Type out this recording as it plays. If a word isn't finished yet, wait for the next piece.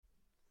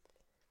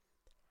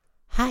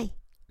Hi,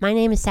 my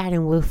name is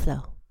Saturn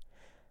Wooflow,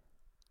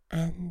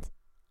 and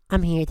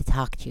I'm here to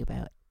talk to you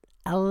about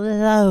a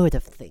load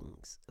of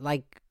things,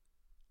 like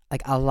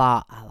a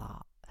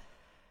lot.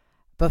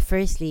 But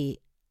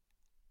firstly,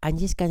 I'm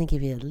just gonna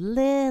give you a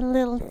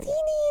little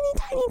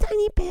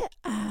tiny bit,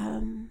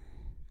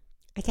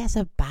 I guess,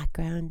 of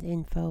background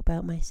info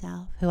about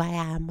myself, who I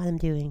am, what I'm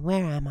doing,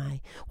 where am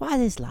I, what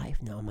is life.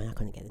 No, I'm not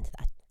gonna get into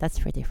that. That's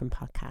for a different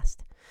podcast.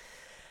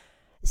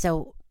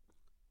 So,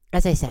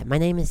 as I said, my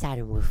name is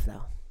Saturn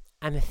Wooflow.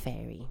 I'm a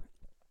fairy.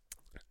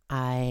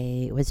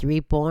 I was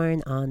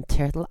reborn on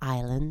Turtle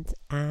Island,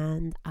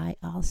 and I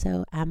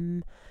also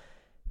am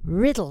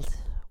riddled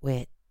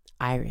with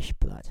Irish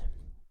blood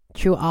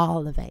through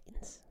all the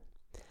veins.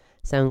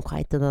 So I'm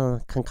quite the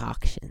little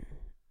concoction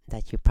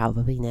that you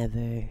probably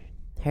never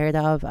heard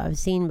of or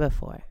seen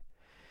before.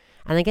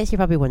 And I guess you're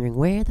probably wondering,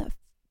 where the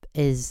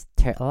is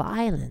Turtle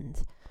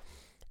Island?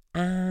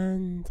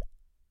 And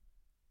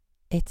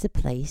it's a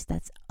place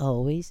that's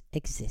always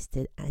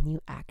existed, and you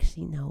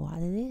actually know what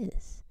it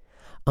is.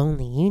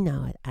 Only you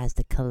know it as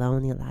the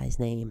colonialized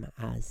name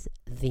as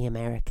the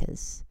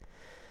Americas,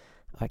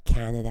 or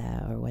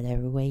Canada, or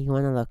whatever way you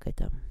want to look at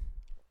them.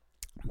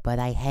 But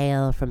I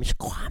hail from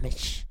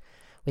Squamish,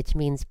 which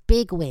means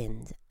big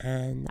wind,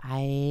 and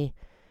I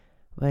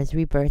was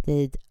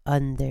rebirthed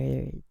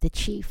under the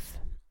chief,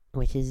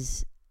 which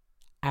is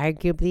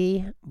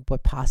arguably,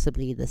 but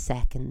possibly, the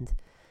second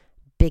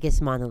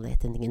biggest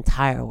monolith in the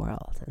entire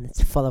world, and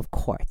it's full of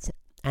quartz,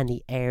 and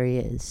the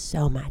area is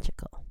so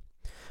magical.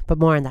 But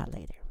more on that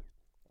later.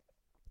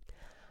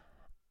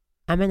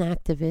 I'm an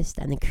activist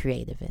and a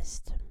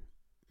creativist.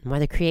 And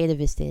what a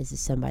creativist is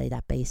somebody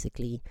that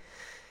basically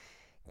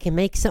can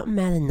make something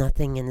out of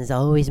nothing and is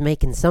always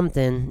making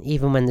something,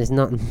 even when there's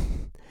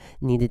nothing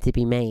needed to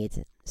be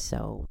made.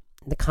 So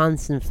the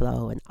constant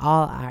flow in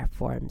all art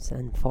forms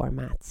and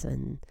formats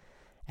and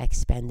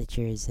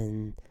expenditures,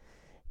 and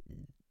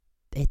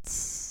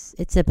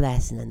it's a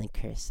blessing and a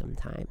curse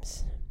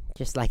sometimes,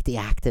 just like the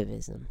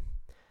activism.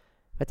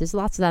 But there's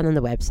lots of that on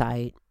the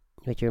website,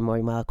 which you're more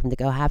than welcome to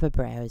go have a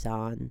browse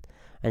on.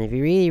 And if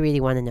you really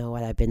want to know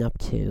what I've been up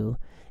to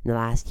in the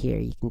last year,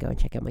 you can go and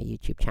check out my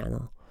YouTube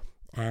channel.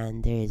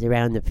 And there's a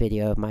roundup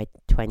video of my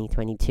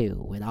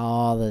 2022 with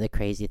all of the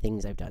crazy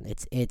things I've done.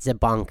 It's a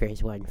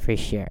bonkers one for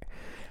sure.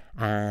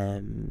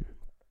 And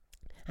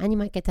you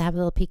might get to have a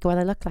little peek of what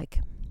I look like.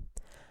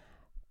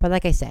 But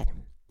like I said,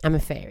 I'm a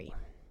fairy.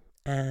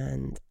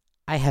 And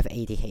I have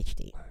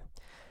ADHD.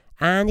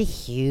 And a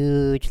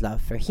huge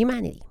love for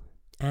humanity.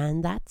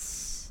 And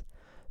that's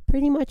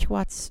pretty much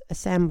what's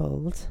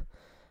assembled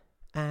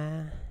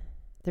the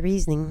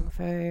reasoning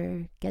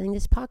for getting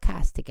this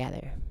podcast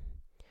together.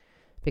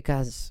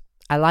 Because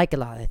I like a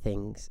lot of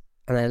things,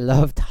 and I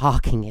love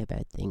talking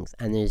about things,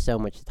 and there's so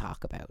much to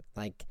talk about.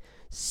 Like,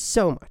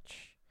 so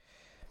much.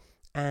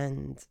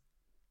 And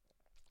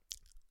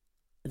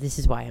this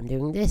is why I'm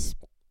doing this,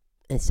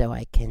 and so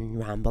I can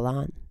ramble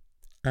on.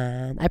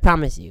 And I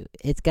promise you,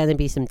 it's going to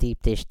be some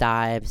deep dish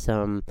dive,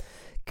 some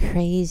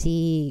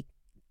crazy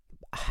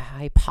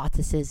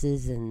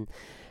hypotheses and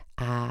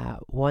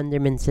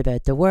wonderments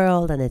about the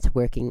world and its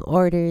working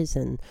orders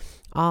and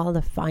all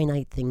the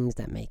finite things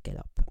that make it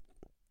up.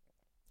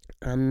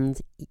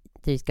 And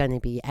there's going to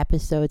be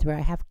episodes where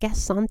I have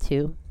guests on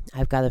too.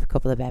 I've got a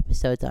couple of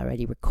episodes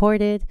already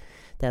recorded.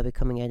 They'll be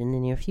coming out in the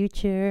near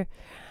future.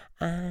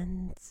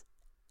 And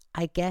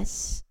I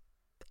guess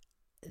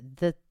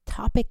the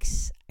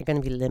topics are going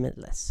to be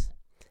limitless.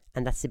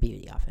 And that's the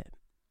beauty of it.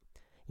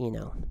 You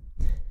know,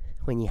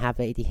 when you have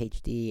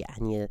ADHD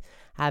and you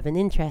have an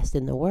interest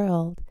in the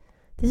world,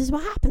 this is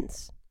what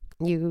happens.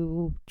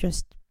 You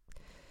just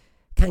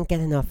can't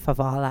get enough of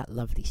all that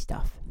lovely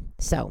stuff.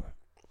 So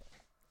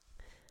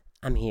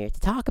I'm here to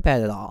talk about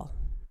it all.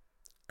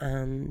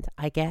 And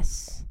I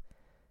guess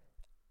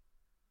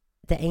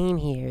the aim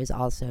here is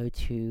also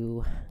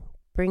to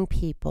bring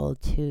people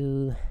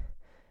to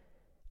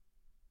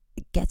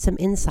get some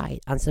insight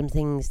on some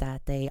things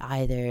that they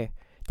either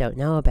don't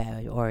know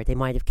about, or they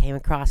might have came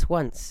across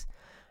once,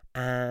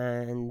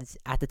 and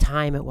at the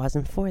time it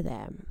wasn't for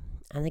them.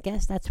 And I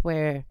guess that's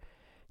where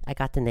I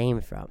got the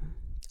name from.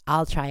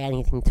 I'll try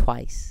anything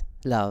twice,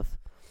 love.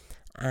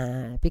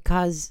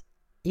 Because,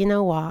 you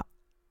know what?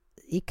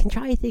 You can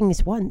try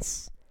things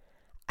once,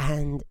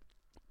 and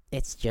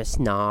it's just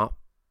not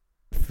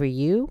for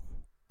you.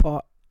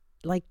 But,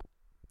 like,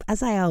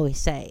 as I always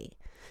say,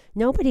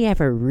 nobody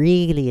ever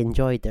really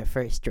enjoyed their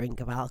first drink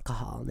of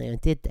alcohol now,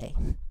 did they?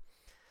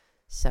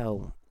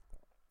 So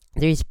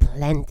there's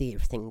plenty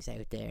of things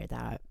out there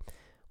that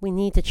we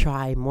need to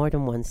try more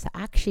than once to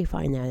actually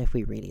find out if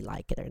we really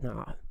like it or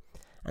not.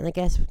 And I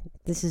guess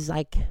this is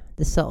like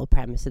the subtle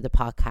premise of the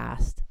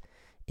podcast,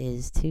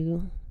 is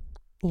to,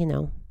 you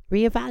know,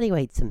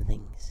 reevaluate some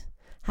things,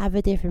 have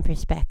a different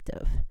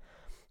perspective,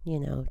 you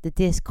know, the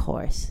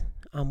discourse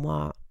on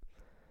what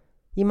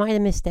you might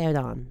have missed out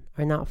on,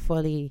 or not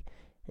fully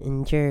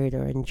endured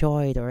or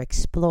enjoyed or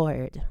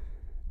explored.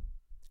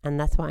 And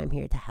that's why I'm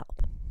here to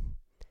help.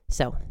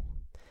 So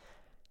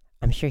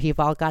I'm sure you've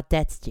all got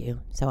debts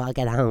due, so I'll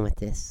get on with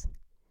this.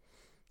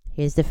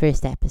 Here's the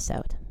first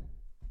episode.